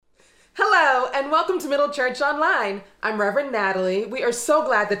and welcome to Middle Church Online. I'm Reverend Natalie. We are so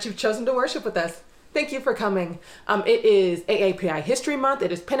glad that you've chosen to worship with us. Thank you for coming. It is AAPI History Month.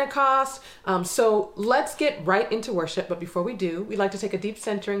 It is Pentecost. So let's get right into worship. But before we do, we'd like to take a deep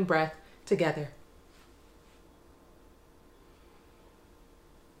centering breath together.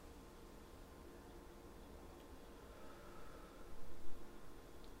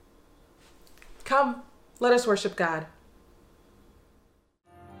 Come, let us worship God.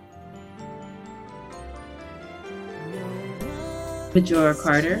 Majora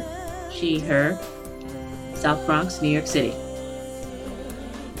Carter, she, her, South Bronx, New York City.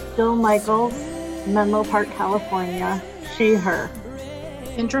 Jill Michaels, Menlo Park, California, she, her.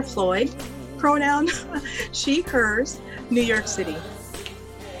 Indra Floyd, pronoun she, hers, New York City.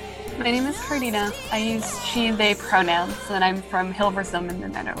 My name is Cardina. I use she and they pronouns, and I'm from Hilversum in the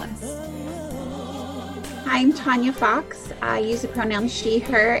Netherlands. I'm Tanya Fox. I use the pronoun she,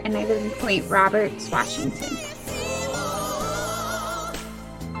 her, and I live in Point Roberts, Washington.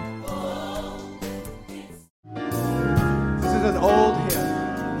 This is an old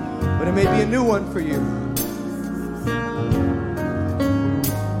hymn, but it may be a new one for you.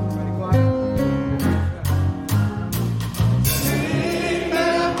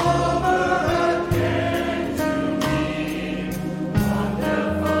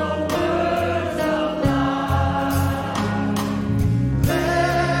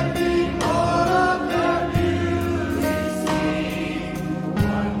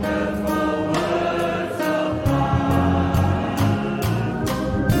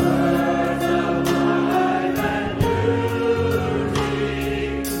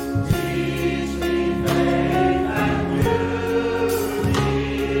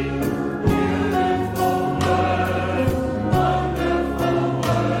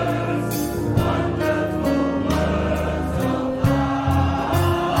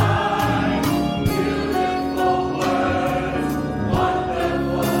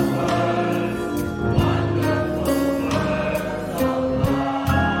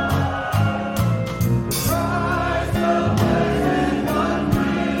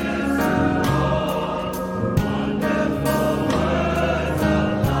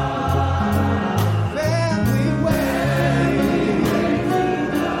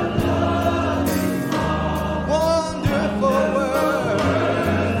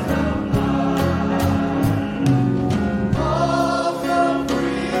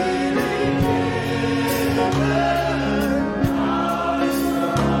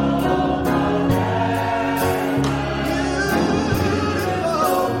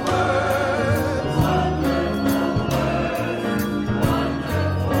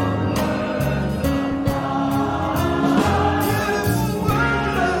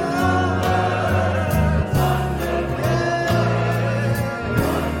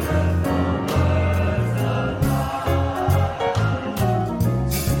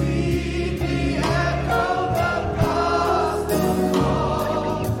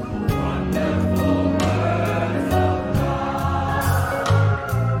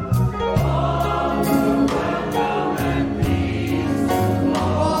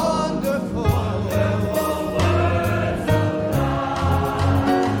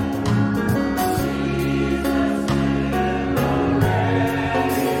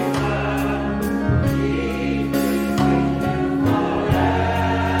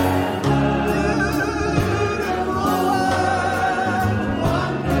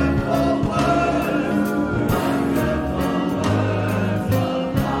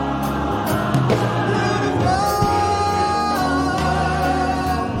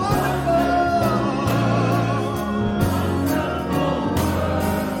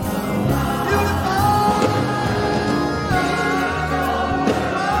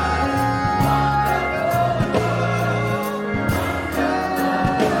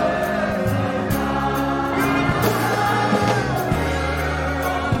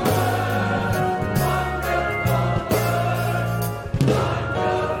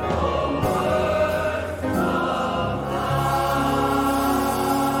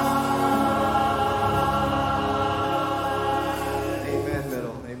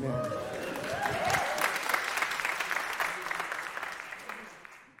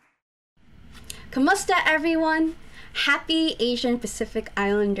 Kamusta everyone! Happy Asian Pacific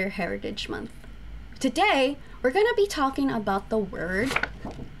Islander Heritage Month. Today, we're gonna be talking about the word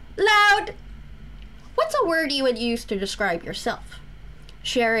loud. What's a word you would use to describe yourself?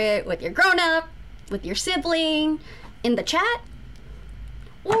 Share it with your grown-up, with your sibling, in the chat,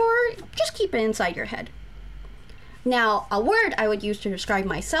 or just keep it inside your head. Now, a word I would use to describe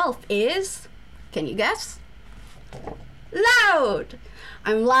myself is, can you guess? Loud!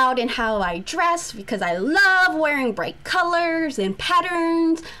 I'm loud in how I dress because I love wearing bright colors and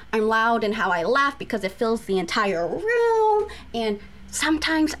patterns. I'm loud in how I laugh because it fills the entire room and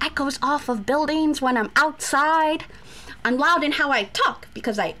sometimes echoes off of buildings when I'm outside. I'm loud in how I talk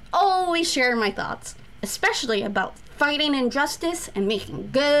because I always share my thoughts, especially about fighting injustice and making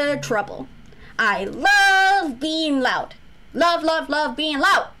good trouble. I love being loud. Love, love, love being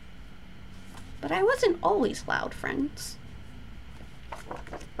loud. But I wasn't always loud, friends.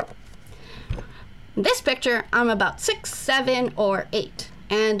 In this picture, I'm about 6, 7, or 8,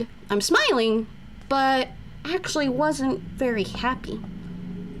 and I'm smiling, but actually wasn't very happy.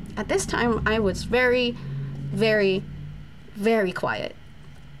 At this time, I was very, very, very quiet.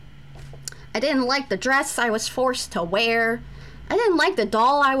 I didn't like the dress I was forced to wear. I didn't like the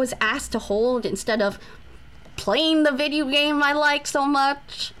doll I was asked to hold instead of playing the video game I like so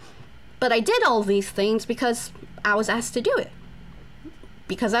much. But I did all these things because I was asked to do it.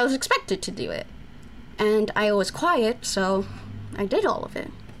 Because I was expected to do it. And I was quiet, so I did all of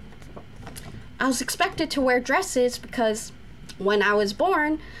it. I was expected to wear dresses because when I was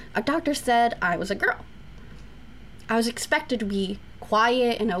born, a doctor said I was a girl. I was expected to be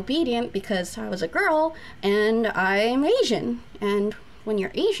quiet and obedient because I was a girl and I'm Asian. And when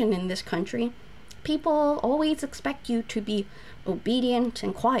you're Asian in this country, people always expect you to be obedient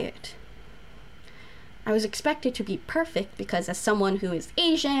and quiet. I was expected to be perfect because as someone who is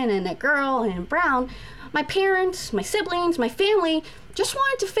Asian and a girl and brown, my parents, my siblings, my family just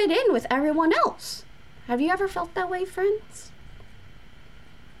wanted to fit in with everyone else. Have you ever felt that way, friends?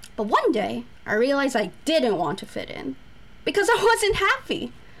 But one day, I realized I didn't want to fit in because I wasn't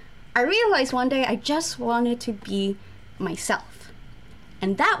happy. I realized one day I just wanted to be myself.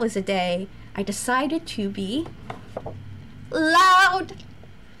 And that was the day I decided to be loud.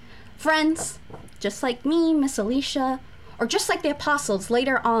 Friends, just like me, Miss Alicia, or just like the apostles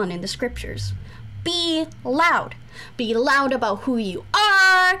later on in the scriptures, be loud. Be loud about who you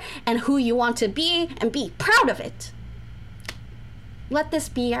are and who you want to be and be proud of it. Let this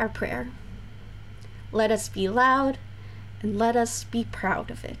be our prayer. Let us be loud and let us be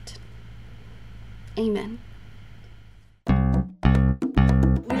proud of it. Amen.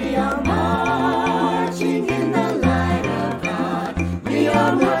 We are marching in the light of God. We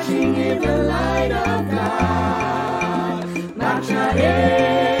are marching in the light of God.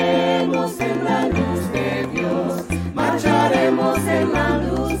 Marcharemos en la luz de Dios. Marcharemos en la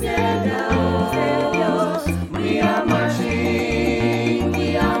luz de Dios. We are marching,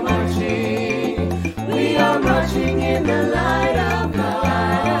 we are marching. We are marching in the light of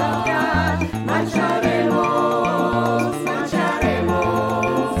God. Marcharemos,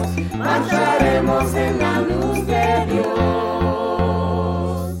 marcharemos. Marcharemos en la luz de Dios.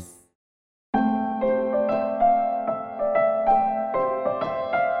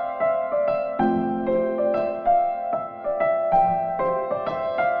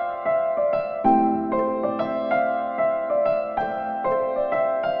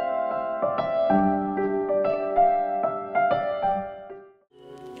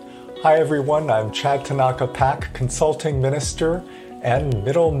 Hi everyone, I'm Chad Tanaka Pak, Consulting Minister and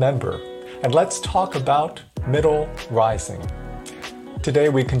Middle Member, and let's talk about Middle Rising. Today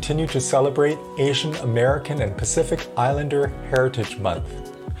we continue to celebrate Asian American and Pacific Islander Heritage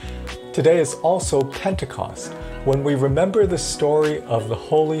Month. Today is also Pentecost, when we remember the story of the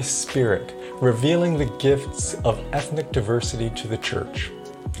Holy Spirit revealing the gifts of ethnic diversity to the Church.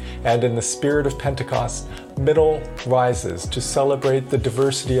 And in the spirit of Pentecost, Middle rises to celebrate the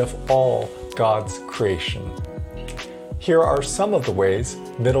diversity of all God's creation. Here are some of the ways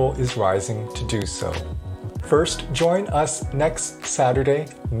Middle is rising to do so. First, join us next Saturday,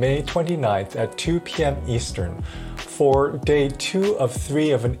 May 29th at 2 p.m. Eastern for day 2 of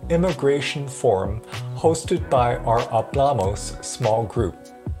 3 of an immigration forum hosted by our Hablamos small group.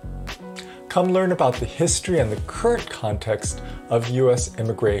 Come learn about the history and the current context of U.S.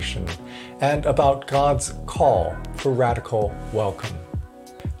 immigration and about God's call for radical welcome.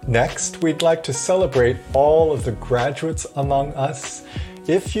 Next, we'd like to celebrate all of the graduates among us.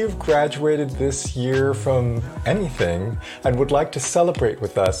 If you've graduated this year from anything and would like to celebrate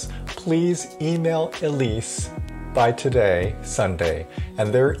with us, please email Elise by today, Sunday,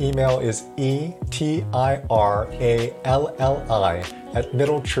 and their email is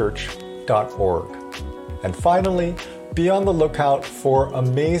etiralli@middlechurch.org. And finally, be on the lookout for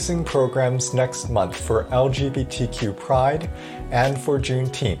amazing programs next month for LGBTQ Pride and for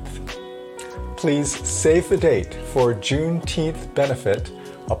Juneteenth. Please save the date for Juneteenth Benefit,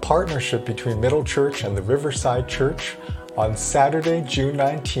 a partnership between Middle Church and the Riverside Church, on Saturday, June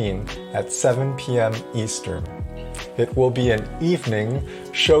 19 at 7 p.m. Eastern. It will be an evening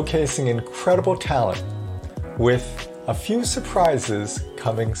showcasing incredible talent with a few surprises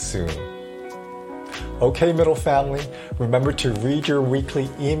coming soon. Okay, Middle family, remember to read your weekly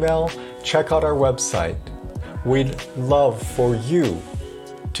email, check out our website. We'd love for you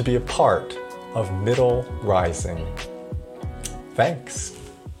to be a part of Middle Rising. Thanks.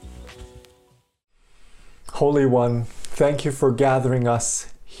 Holy One, thank you for gathering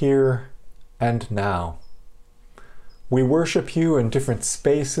us here and now. We worship you in different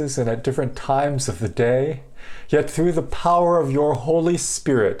spaces and at different times of the day, yet through the power of your Holy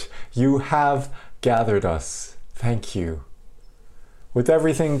Spirit, you have gathered us. Thank you. With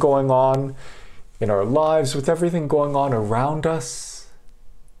everything going on in our lives, with everything going on around us,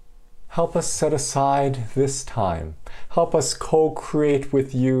 help us set aside this time. Help us co-create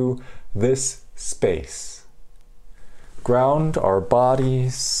with you this space. Ground our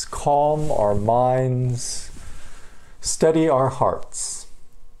bodies, calm our minds, steady our hearts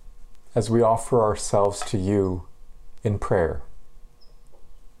as we offer ourselves to you in prayer.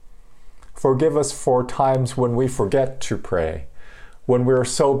 Forgive us for times when we forget to pray, when we're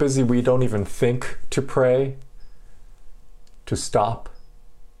so busy we don't even think to pray, to stop,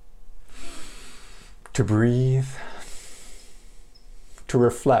 to breathe, to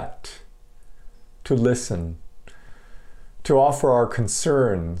reflect, to listen, to offer our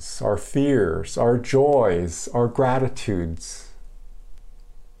concerns, our fears, our joys, our gratitudes.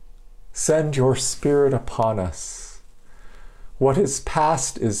 Send your Spirit upon us. What is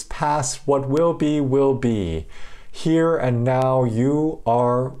past, what will be, will be. Here and now you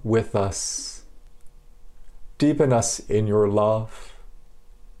are with us. Deepen us in your love.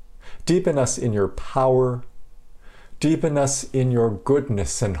 Deepen us in your power. Deepen us in your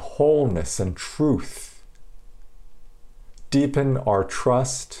goodness and wholeness and truth. Deepen our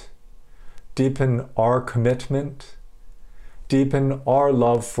trust, deepen our commitment, deepen our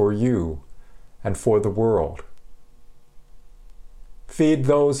love for you and for the world. Feed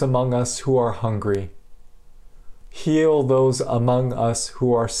those among us who are hungry. Heal those among us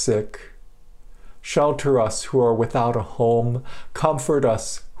who are sick. Shelter us who are without a home. Comfort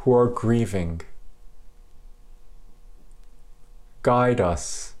us who are grieving. Guide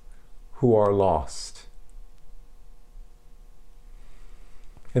us who are lost.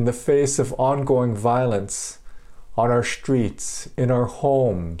 In the face of ongoing violence on our streets, in our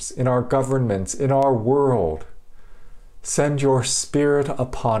homes, in our governments, in our world, send your Spirit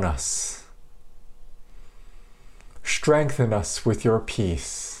upon us. Strengthen us with your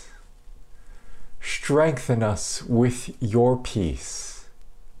peace. Strengthen us with your peace.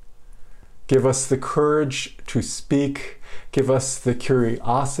 Give us the courage to speak. Give us the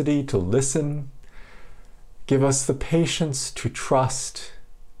curiosity to listen. Give us the patience to trust.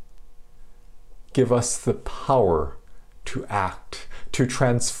 Give us the power to act, to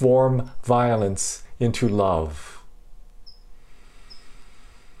transform violence into love.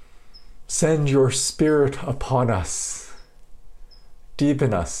 Send your Spirit upon us.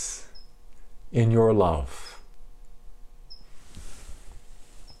 Deepen us in your love.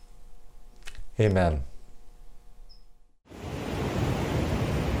 Amen.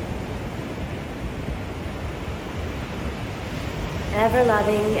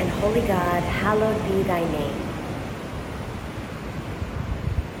 Ever-loving and holy God, hallowed be thy name.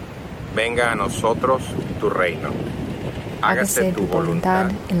 Venga a nosotros tu reino. Hágase tu voluntad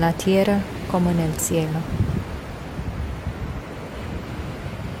en la tierra como en el cielo.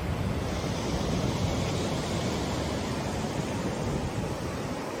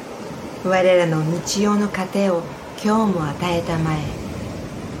我らの日曜の糧を今日も与えたまえ。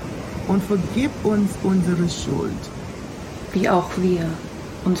Und vergib uns unsere Schuld, wie auch wir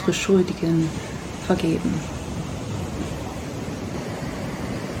unsere Schuldigen vergeben.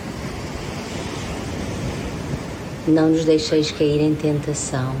 Não nos deixeis cair em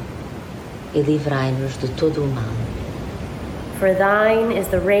tentação e livrai-nos de todo o mal. For thine is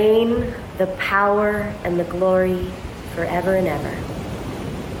the reign, the power, and the glory forever and ever.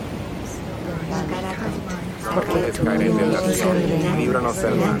 Porque tu reino es la nación, líbranos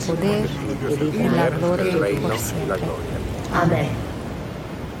del mal, el reino y la gloria. Amén.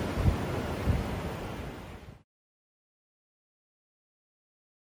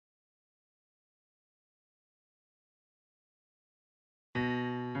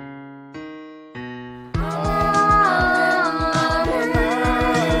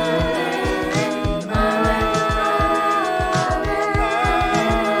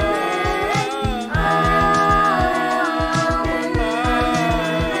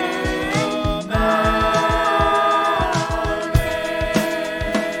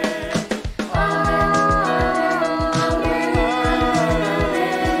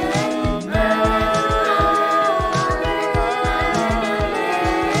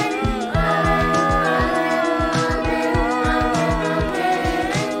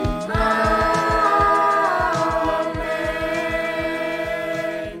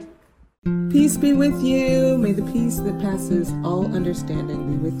 Peace be with you. May the peace that passes all understanding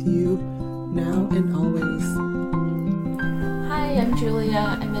be with you now and always. Hi, I'm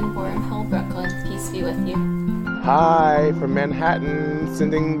Julia. I'm in Boren Hill, Brooklyn. Peace be with you. Hi, from Manhattan,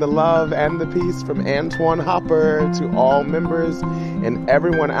 sending the love and the peace from Antoine Hopper to all members and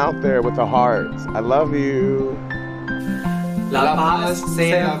everyone out there with a heart. I love you. La paz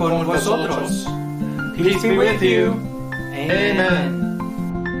sea con vosotros. Peace be with you. Amen.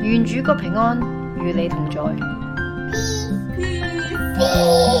 願主個平安與你同在。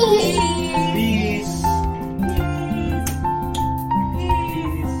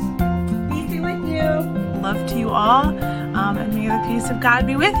Peace be with you. Love to you all, and may the peace of God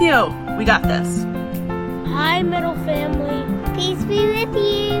be with you. We got this. Hi, middle family. Peace be with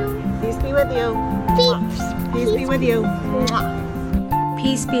you. Peace be with you. Peace be with you.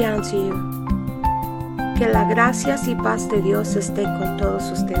 Peace be unto you. Que la gracias y paz de Dios esté con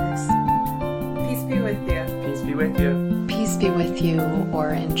todos ustedes. Peace be with you. Peace be with you. Peace be with you, or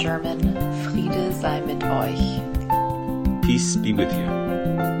in German, Friede sei mit euch. Peace be with you.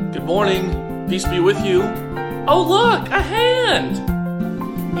 Good morning. Peace be with you. Oh, look, a hand.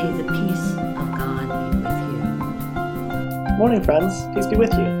 May the peace of God be with you. Morning, friends. Peace be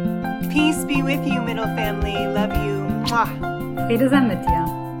with you. Peace be with you, middle family. Love you. Mwah. Friede sei mit dir.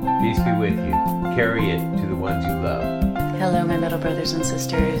 Peace be with you. Carry it to the ones you love. Hello, my little brothers and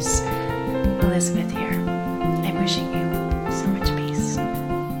sisters. Elizabeth here. I'm wishing you so much peace.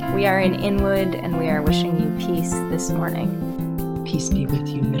 We are in Inwood, and we are wishing you peace this morning. Peace be with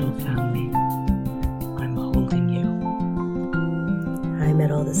you, middle family. I'm holding you. Hi,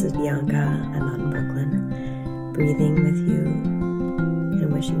 middle. This is Bianca. I'm out in Brooklyn, breathing with you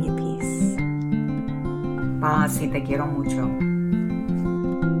and wishing you peace. Paz, y te quiero mucho.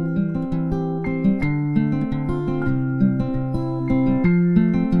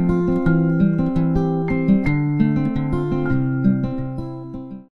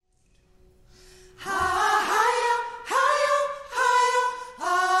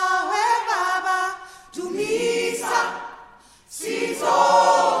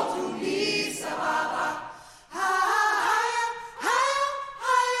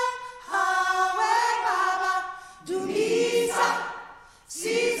 Dumisa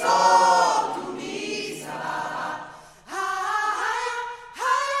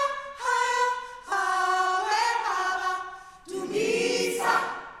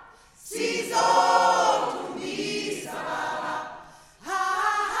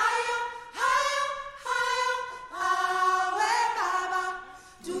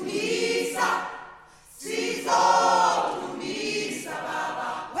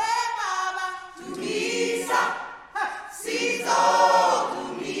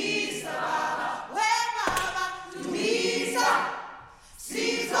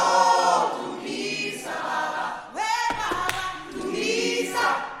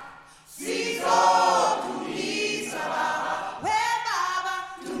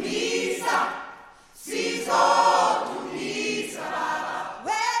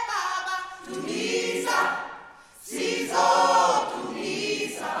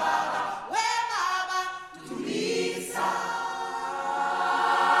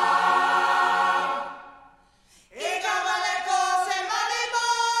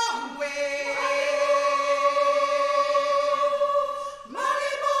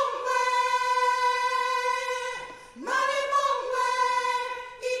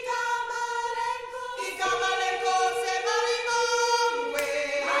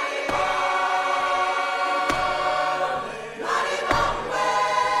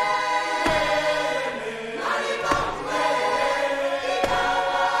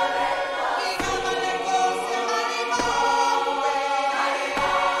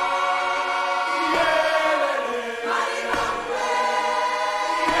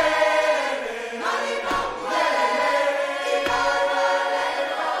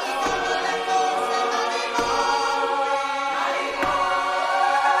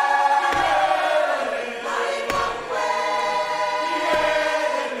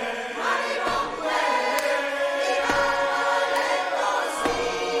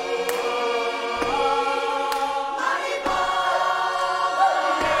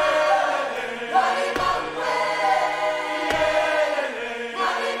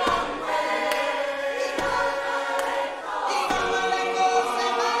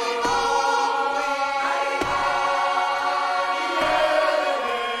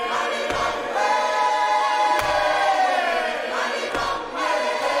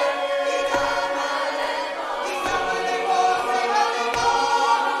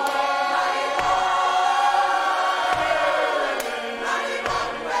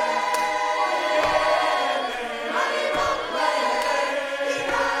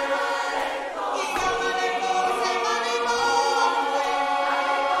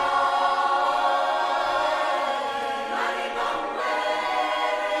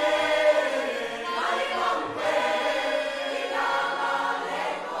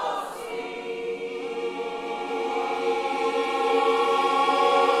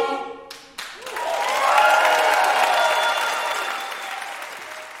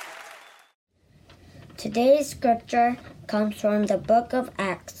Today's scripture comes from the book of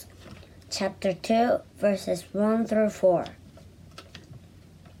Acts, chapter 2, verses 1 through 4.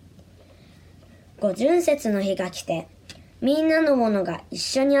 五巡節の日が来て、みんなの者が一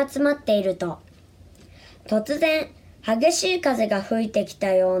緒に集まっていると、突然、激しい風が吹いてき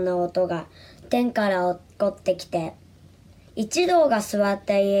たような音が天から起こってきて、一同が座っ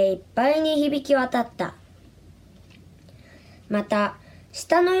た家いっぱいに響き渡った。また、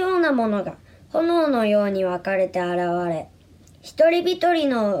舌のようなものが炎のように分かれて現れ、一人一人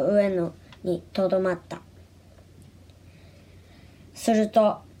の上にとどまった。する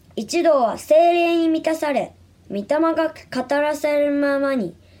と、一同は聖霊に満たされ、御霊が語らせるまま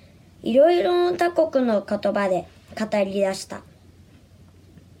に、いろいろな他国の言葉で語り出した。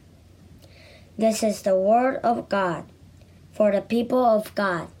This is the word of God for the people of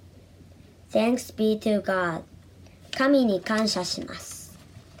God. Thanks be to God. 神に感謝します。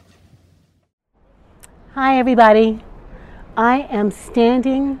Hi everybody. I am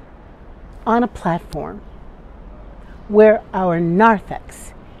standing on a platform where our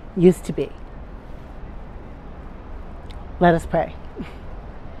narthex used to be. Let us pray.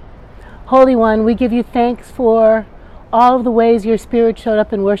 Holy One, we give you thanks for all of the ways your Spirit showed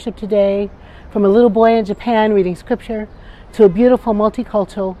up in worship today, from a little boy in Japan reading scripture, to a beautiful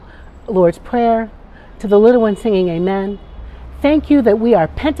multicultural Lord's Prayer, to the little one singing Amen. Thank you that we are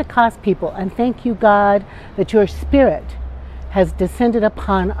Pentecost people, and thank you, God, that your Spirit has descended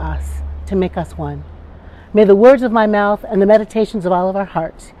upon us to make us one. May the words of my mouth and the meditations of all of our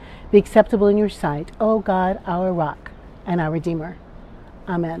hearts be acceptable in your sight, O God, our rock and our Redeemer.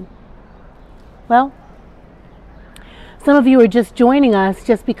 Amen. Well, some of you are just joining us,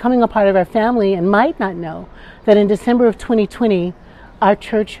 just becoming a part of our family, and might not know that in December of 2020, our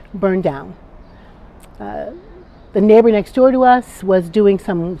church burned down. The neighbor next door to us was doing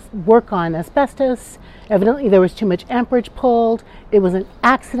some work on asbestos. Evidently, there was too much amperage pulled. It was an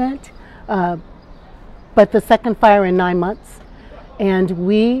accident, but the second fire in 9 months. And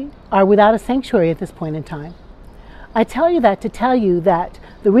we are without a sanctuary at this point in time. I tell you that to tell you that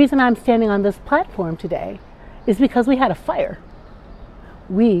the reason I'm standing on this platform today is because we had a fire.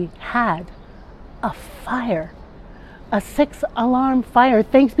 We had a fire. A 6-alarm fire.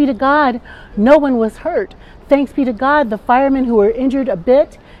 Thanks be to God, no one was hurt. Thanks be to God, the firemen who were injured a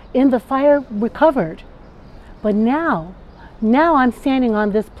bit in the fire recovered. But now I'm standing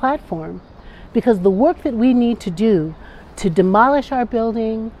on this platform because the work that we need to do to demolish our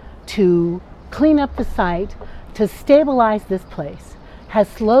building, to clean up the site, to stabilize this place has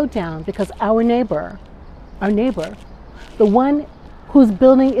slowed down because our neighbor, the one whose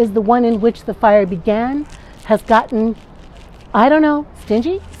building is the one in which the fire began, has gotten, I don't know,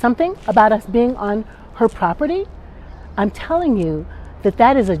 stingy, something about us being on her property. I'm telling you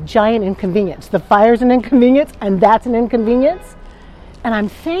that is a giant inconvenience. The fire's an inconvenience, and that's an inconvenience. And I'm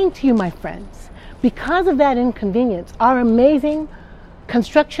saying to you, my friends, because of that inconvenience, our amazing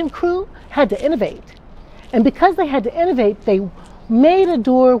construction crew had to innovate. And because they had to innovate, they made a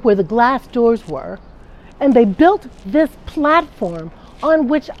door where the glass doors were, and they built this platform on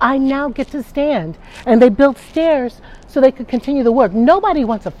which I now get to stand. And they built stairs so they could continue the work. Nobody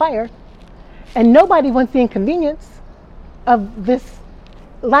wants a fire, and nobody wants the inconvenience of this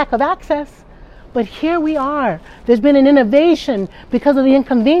lack of access. But here we are. There's been an innovation because of the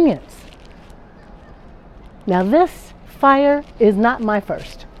inconvenience. Now this fire is not my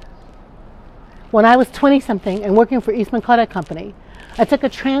first. When I was 20-something and working for Eastman Kodak Company, I took a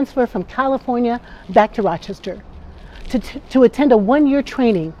transfer from California back to Rochester to attend a 1-year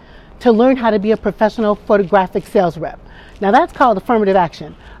training to learn how to be a professional photographic sales rep. Now that's called affirmative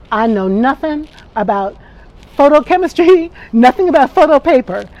action. I know nothing about photochemistry, nothing about photo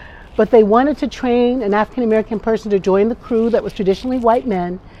paper, but they wanted to train an African American person to join the crew that was traditionally white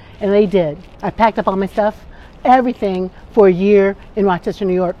men, and they did. I packed up all my stuff, everything, for a year in Rochester,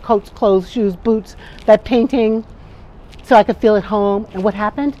 New York, coats, clothes, shoes, boots, that painting, so I could feel at home. And what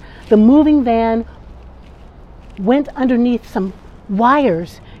happened? The moving van went underneath some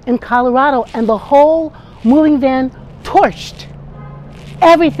wires in Colorado, and the whole moving van torched.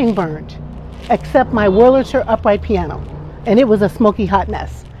 Everything burned except my Wurlitzer upright piano, and it was a smoky hot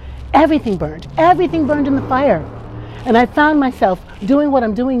mess. Everything burned in the fire. And I found myself doing what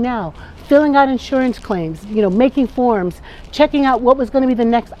I'm doing now, filling out insurance claims, making forms, checking out what was going to be the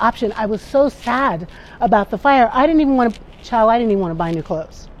next option. I was so sad about the fire. I didn't even want to buy new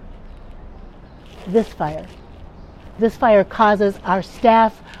clothes. This fire causes our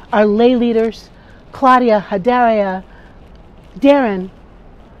staff, our lay leaders, Claudia, Hadaria, Darren,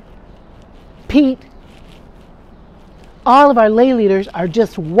 Pete, all of our lay leaders are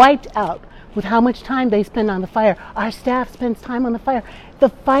just wiped out with how much time they spend on the fire. Our staff spends time on the fire. The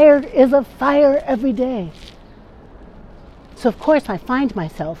fire is a fire every day. So of course I find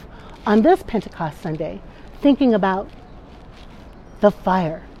myself on this Pentecost Sunday thinking about the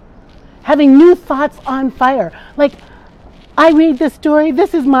fire, having new thoughts on fire. Like, I read this story.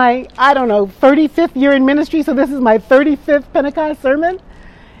 This is my, 35th year in ministry, so this is my 35th Pentecost sermon.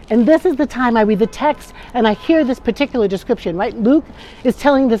 And this is the time I read the text and I hear this particular description, right? Luke is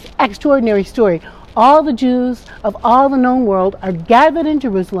telling this extraordinary story. All the Jews of all the known world are gathered in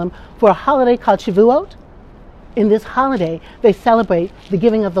Jerusalem for a holiday called Shavuot. In this holiday, they celebrate the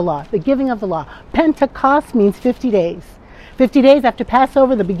giving of the law. The giving of the law. Pentecost means 50 days. 50 days after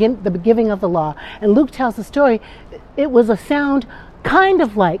Passover, the giving of the law. And Luke tells the story. It was a sound kind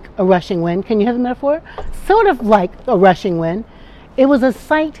of like a rushing wind. Can you hear the metaphor? Sort of like a rushing wind. It was a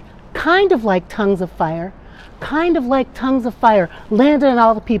sight kind of like tongues of fire. Kind of like tongues of fire landed on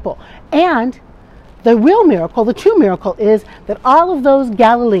all the people. And the real miracle, the true miracle, is that all of those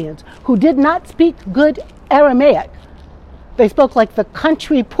Galileans who did not speak good Aramaic, they spoke like the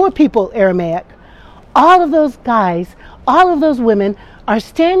country poor people Aramaic, all of those guys, all of those women are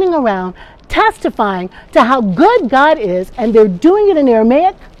standing around testifying to how good God is, and they're doing it in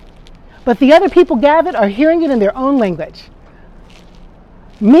Aramaic, but the other people gathered are hearing it in their own language.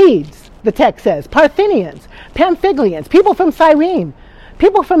 Medes, the text says, Parthians, Pamphylians, people from Cyrene,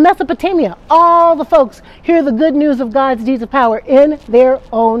 people from Mesopotamia, all the folks hear the good news of God's deeds of power in their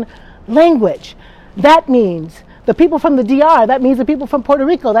own language. That means the people from the DR, that means the people from Puerto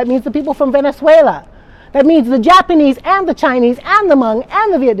Rico, that means the people from Venezuela, that means the Japanese and the Chinese and the Hmong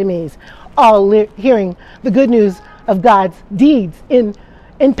and the Vietnamese, all hearing the good news of God's deeds in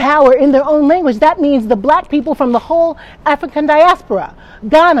power in their own language. That means the black people from the whole African diaspora,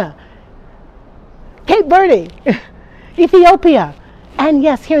 Ghana, Cape Verde, Ethiopia, and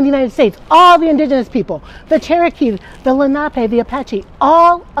yes, here in the United States, all the indigenous people, the Cherokee, the Lenape, the Apache,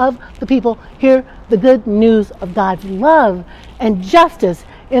 all of the people hear the good news of God's love and justice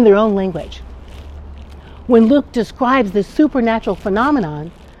in their own language. When Luke describes this supernatural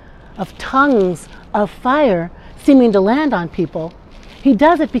phenomenon of tongues of fire seeming to land on people, he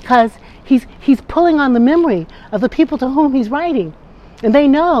does it because he's pulling on the memory of the people to whom he's writing. And they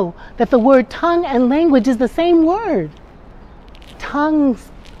know that the word tongue and language is the same word.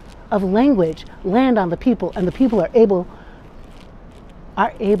 Tongues of language land on the people, and the people are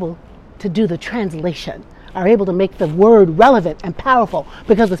able to do the translation, are able to make the word relevant and powerful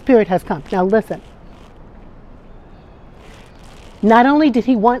because the Spirit has come. Now listen. Not only did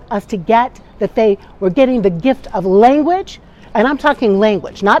he want us to get that they were getting the gift of language, and I'm talking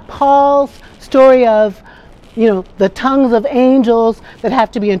language, not Paul's story of, the tongues of angels that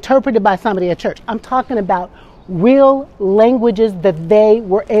have to be interpreted by somebody at church. I'm talking about real languages that they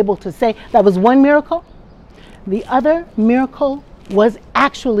were able to say. That was one miracle. The other miracle was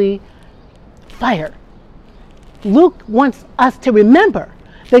actually fire. Luke wants us to remember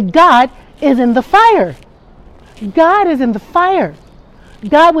that God is in the fire. God is in the fire.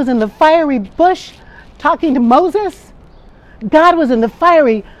 God was in the fiery bush talking to Moses. God was in the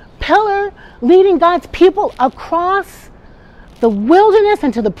fiery pillar leading God's people across the wilderness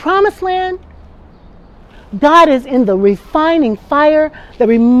into the promised land. God is in the refining fire that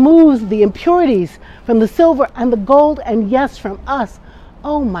removes the impurities from the silver and the gold, and yes, from us.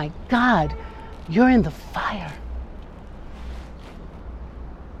 Oh my God, you're in the fire.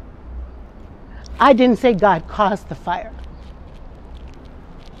 I didn't say God caused the fire.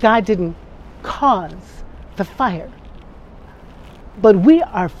 God didn't cause the fire. But we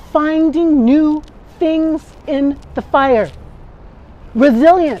are finding new things in the fire.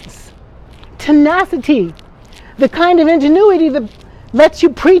 Resilience, tenacity, the kind of ingenuity that lets you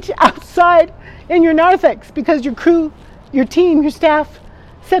preach outside in your narthex because your crew, your team, your staff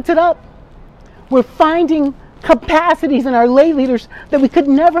sets it up. We're finding capacities in our lay leaders that we could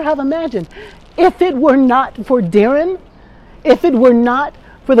never have imagined. If it were not for Darren, if it were not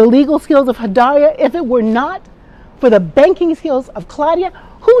for the legal skills of Hadaria, if it were not for the banking skills of Claudia,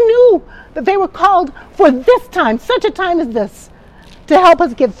 who knew that they were called for this time, such a time as this, to help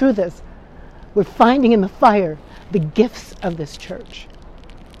us get through this? We're finding in the fire the gifts of this church.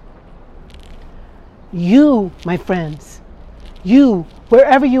 You, my friends, you,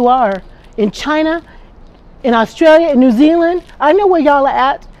 wherever you are, in China, in Australia, in New Zealand, I know where y'all are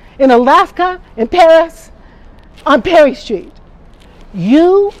at, in Alaska, in Paris, on Perry Street.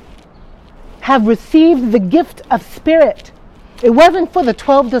 You have received the gift of Spirit. It wasn't for the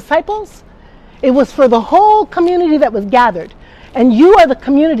 12 disciples. It was for the whole community that was gathered. And you are the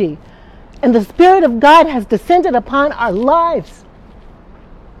community. And the Spirit of God has descended upon our lives.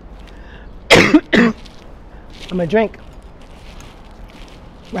 I'm going to drink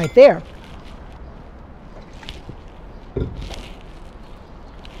right there.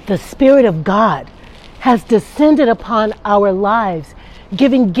 The Spirit of God has descended upon our lives,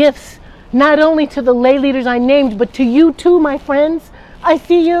 giving gifts not only to the lay leaders I named, but to you too, my friends. I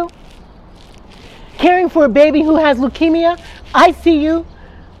see you. Caring for a baby who has leukemia, I see you.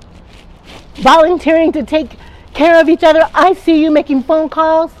 Volunteering to take care of each other, I see you. Making phone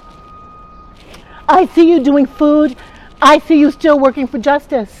calls, I see you. Doing food, I see you. Still working for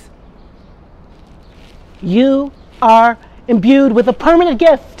justice. You are imbued with a permanent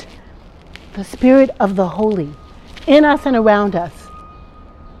gift, the Spirit of the Holy, in us and around us.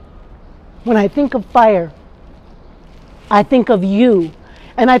 When I think of fire, I think of you,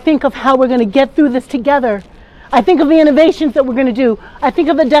 and I think of how we're going to get through this together. I think of the innovations that we're going to do. I think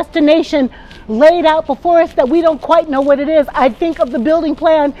of the destination laid out before us that we don't quite know what it is. I think of the building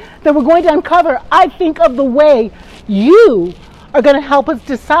plan that we're going to uncover. I think of the way you are going to help us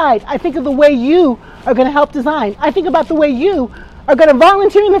decide. I think of the way you are going to help design. I think about the way you are going to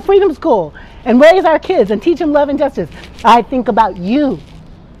volunteer in the Freedom School and raise our kids and teach them love and justice. I think about you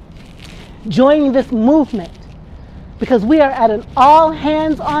joining this movement, because we are at an all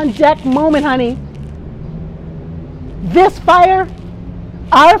hands on deck moment, honey. This fire,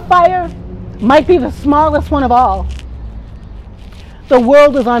 our fire, might be the smallest one of all. The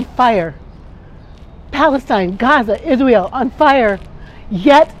world is on fire. Palestine, Gaza, Israel on fire.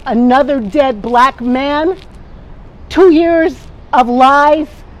 Yet another dead black man. 2 years of lies,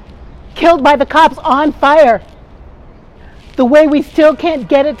 killed by the cops, on fire. The way we still can't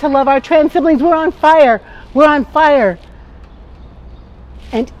get it to love our trans siblings, we're on fire. We're on fire.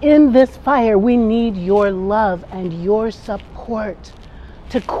 And in this fire, we need your love and your support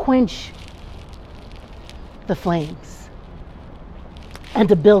to quench the flames and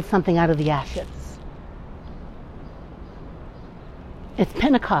to build something out of the ashes. It's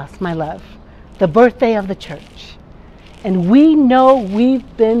Pentecost, my love, the birthday of the church. And we know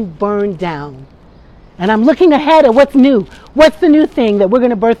we've been burned down. And I'm looking ahead at what's new. What's the new thing that we're going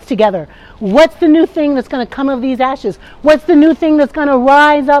to birth together? What's the new thing that's going to come of these ashes? What's the new thing that's going to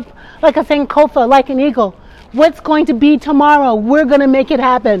rise up like a Sankofa, like an eagle? What's going to be tomorrow? We're going to make it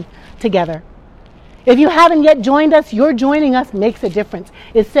happen together. If you haven't yet joined us, your joining us makes a difference.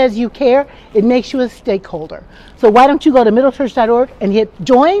 It says you care. It makes you a stakeholder. So why don't you go to middlechurch.org and hit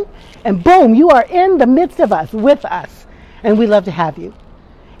join, and boom, you are in the midst of us, with us. And we love to have you.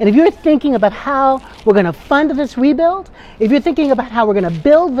 And if you're thinking about how we're going to fund this rebuild, if you're thinking about how we're going to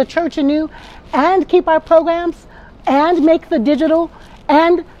build the church anew and keep our programs and make the digital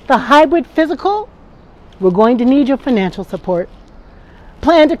and the hybrid physical, we're going to need your financial support.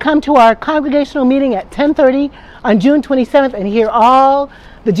 Plan to come to our congregational meeting at 10:30 on June 27th and hear all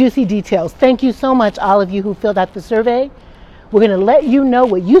the juicy details. Thank you so much, all of you who filled out the survey. We're going to let you know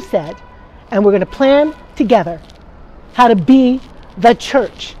what you said, and we're going to plan together how to be the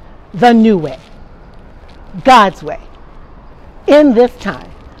church, the new way, God's way, in this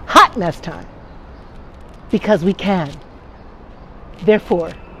time, hot mess time, because we can.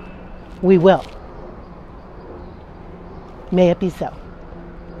 Therefore, we will. May it be so.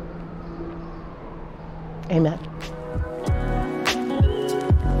 Amen.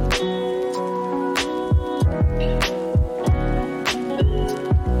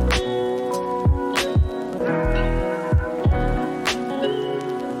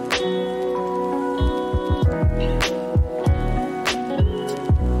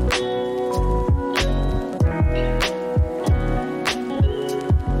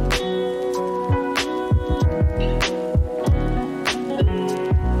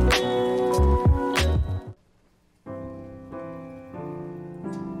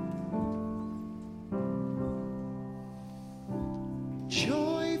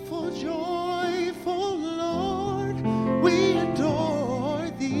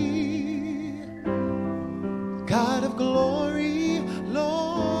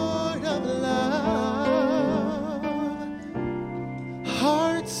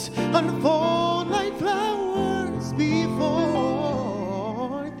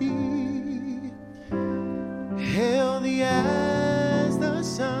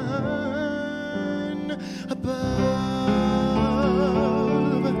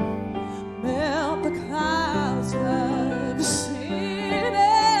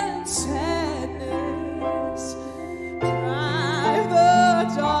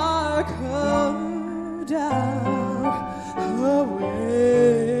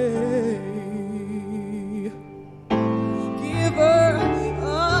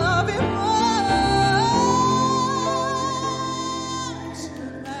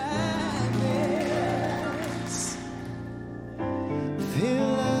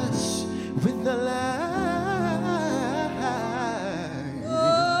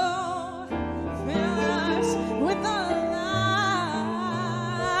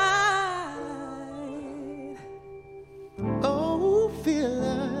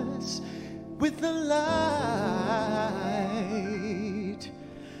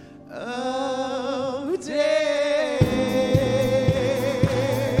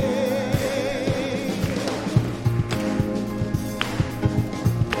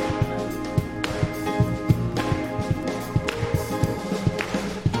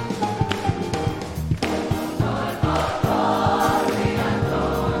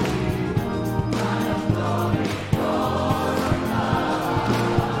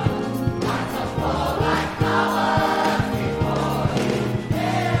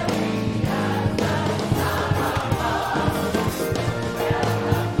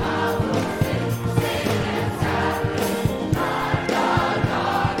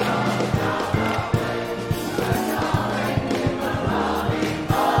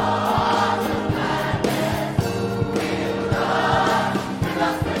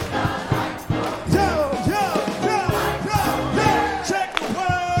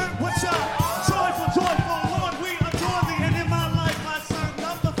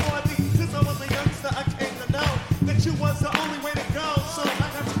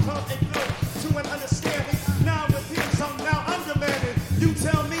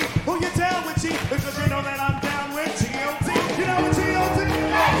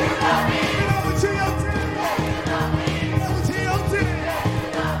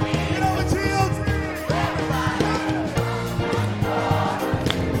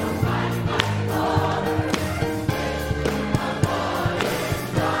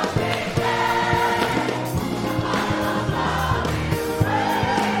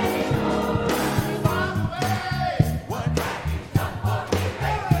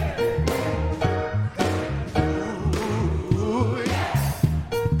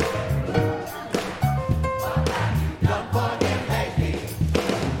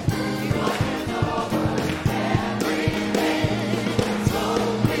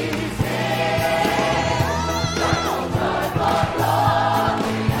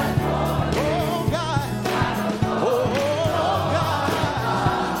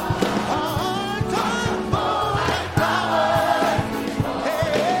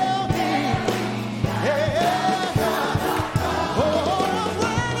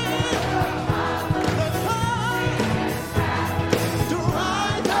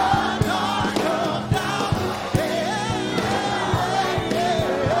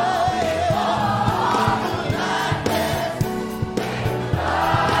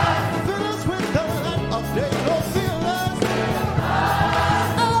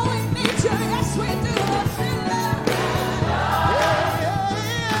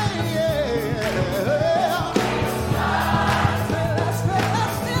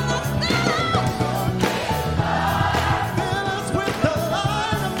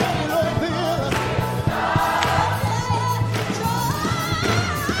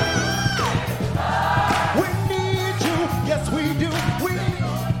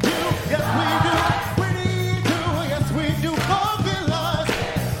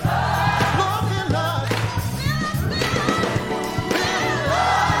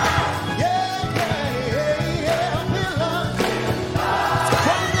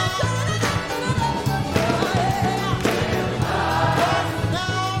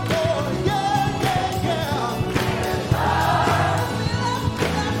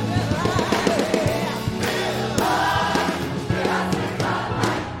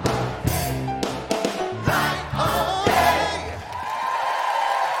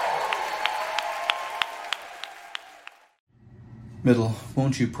 Middle,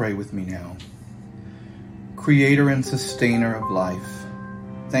 won't you pray with me now? Creator and sustainer of life,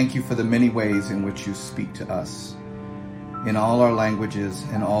 thank you for the many ways in which you speak to us, in all our languages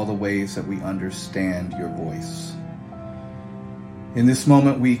and all the ways that we understand your voice. In this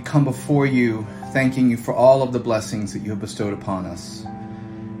moment, we come before you, thanking you for all of the blessings that you have bestowed upon us,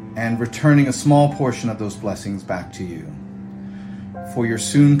 and returning a small portion of those blessings back to you, for your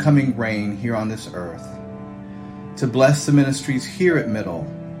soon coming reign here on this earth, to bless the ministries here at Middle,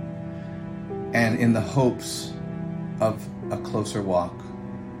 and in the hopes of a closer walk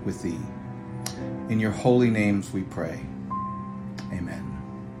with thee. In your holy names we pray. Amen.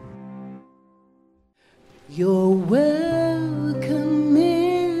 You're welcome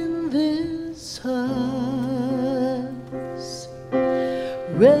in this house.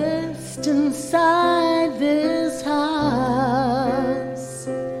 Rest inside this house.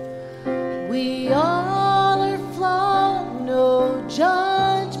 We all are flawed, no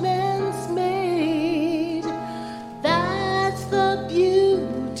judgments made. That's the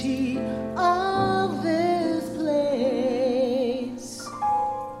beauty of this place.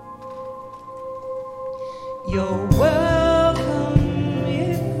 You're welcome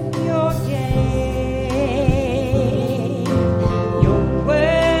if you're gay. You're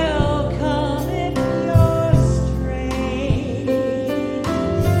welcome if you're straight.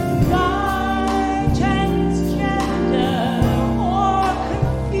 Not transgender or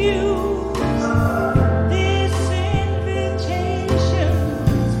confused. This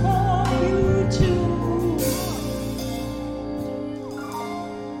invitation's for you too.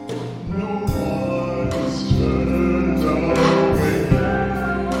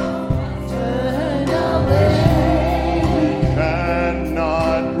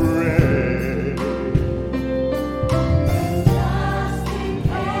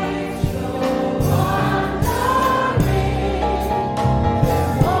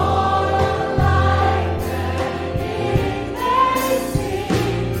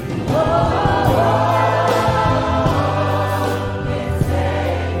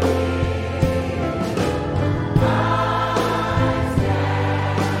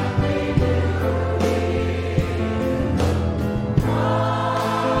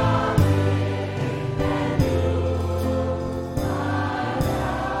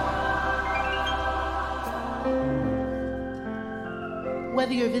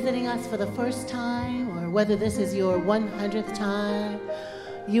 Whether you're visiting us for the first time or whether this is your 100th time,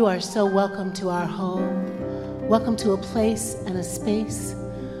 you are so welcome to our home. Welcome to a place and a space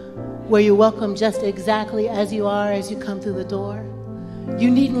where you're welcome just exactly as you are as you come through the door.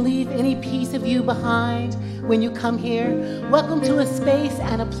 You needn't leave any piece of you behind when you come here. Welcome to a space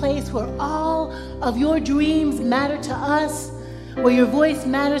and a place where all of your dreams matter to us, where your voice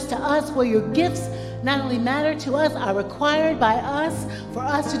matters to us, where your gifts not only matter to us, are required by us for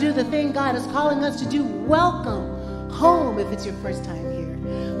us to do the thing God is calling us to do. Welcome home if it's your first time here.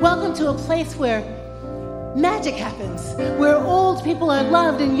 Welcome to a place where magic happens, where old people are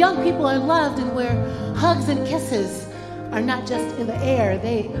loved and young people are loved, and where hugs and kisses are not just in the air,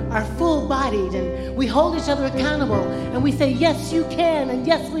 they are full-bodied, and we hold each other accountable, and we say, yes, you can, and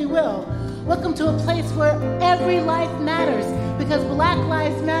yes, we will. Welcome to a place where every life matters, because Black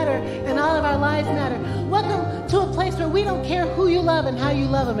lives matter, and all of our lives matter. Welcome to a place where we don't care who you love and how you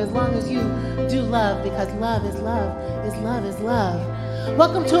love them, as long as you do love, because love is love, is love is love.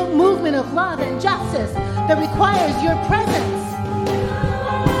 Welcome to a movement of love and justice that requires your presence.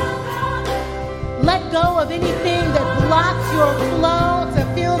 Let go of anything that blocks your flow to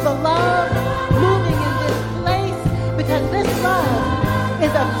feel the love moving in this place, because this love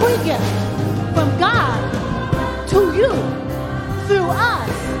is a free gift from God to you through us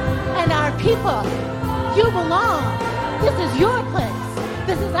and our people. You belong. This is your place.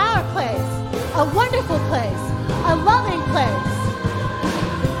 This is our place. A wonderful place. A loving place.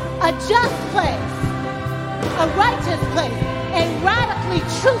 A just place. A righteous place. A radically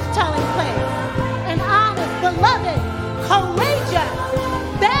truth-telling place. An honest, beloved, courageous,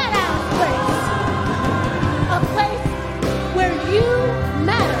 badass place. A place where you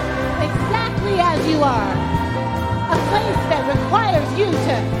matter exactly as you are. A place that requires you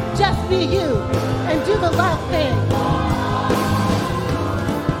to just be you and do the love thing.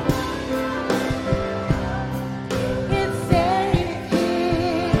 It's safe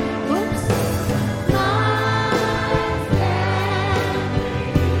here. Oops. Minds can renew.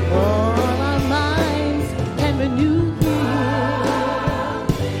 All our minds can renew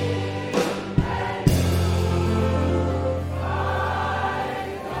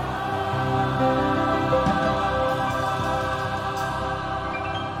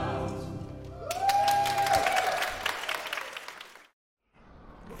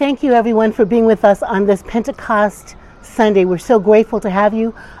thank you everyone for being with us on this Pentecost Sunday. We're so grateful to have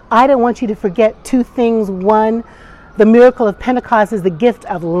you. I don't want you to forget two things. One, the miracle of Pentecost is the gift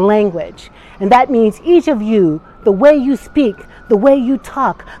of language. And that means each of you, the way you speak, the way you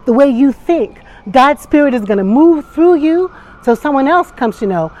talk, the way you think, God's Spirit is going to move through you so someone else comes to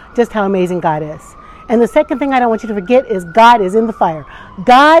know just how amazing God is. And the second thing I don't want you to forget is God is in the fire.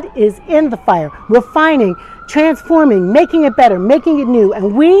 God is in the fire, refining, transforming, making it better, making it new.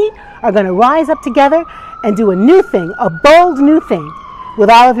 And we are going to rise up together and do a new thing, a bold new thing with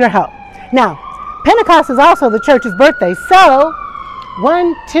all of your help. Now, Pentecost is also the church's birthday. So,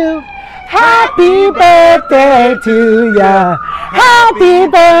 1, 2, happy birthday to ya. Happy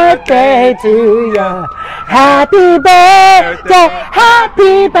birthday to ya. Happy birthday,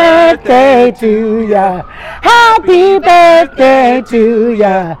 happy birthday to ya. Happy birthday to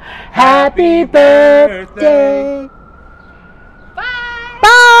ya. Happy birthday. Bye.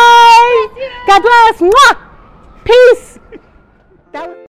 Bye. God bless. Mwah. Peace.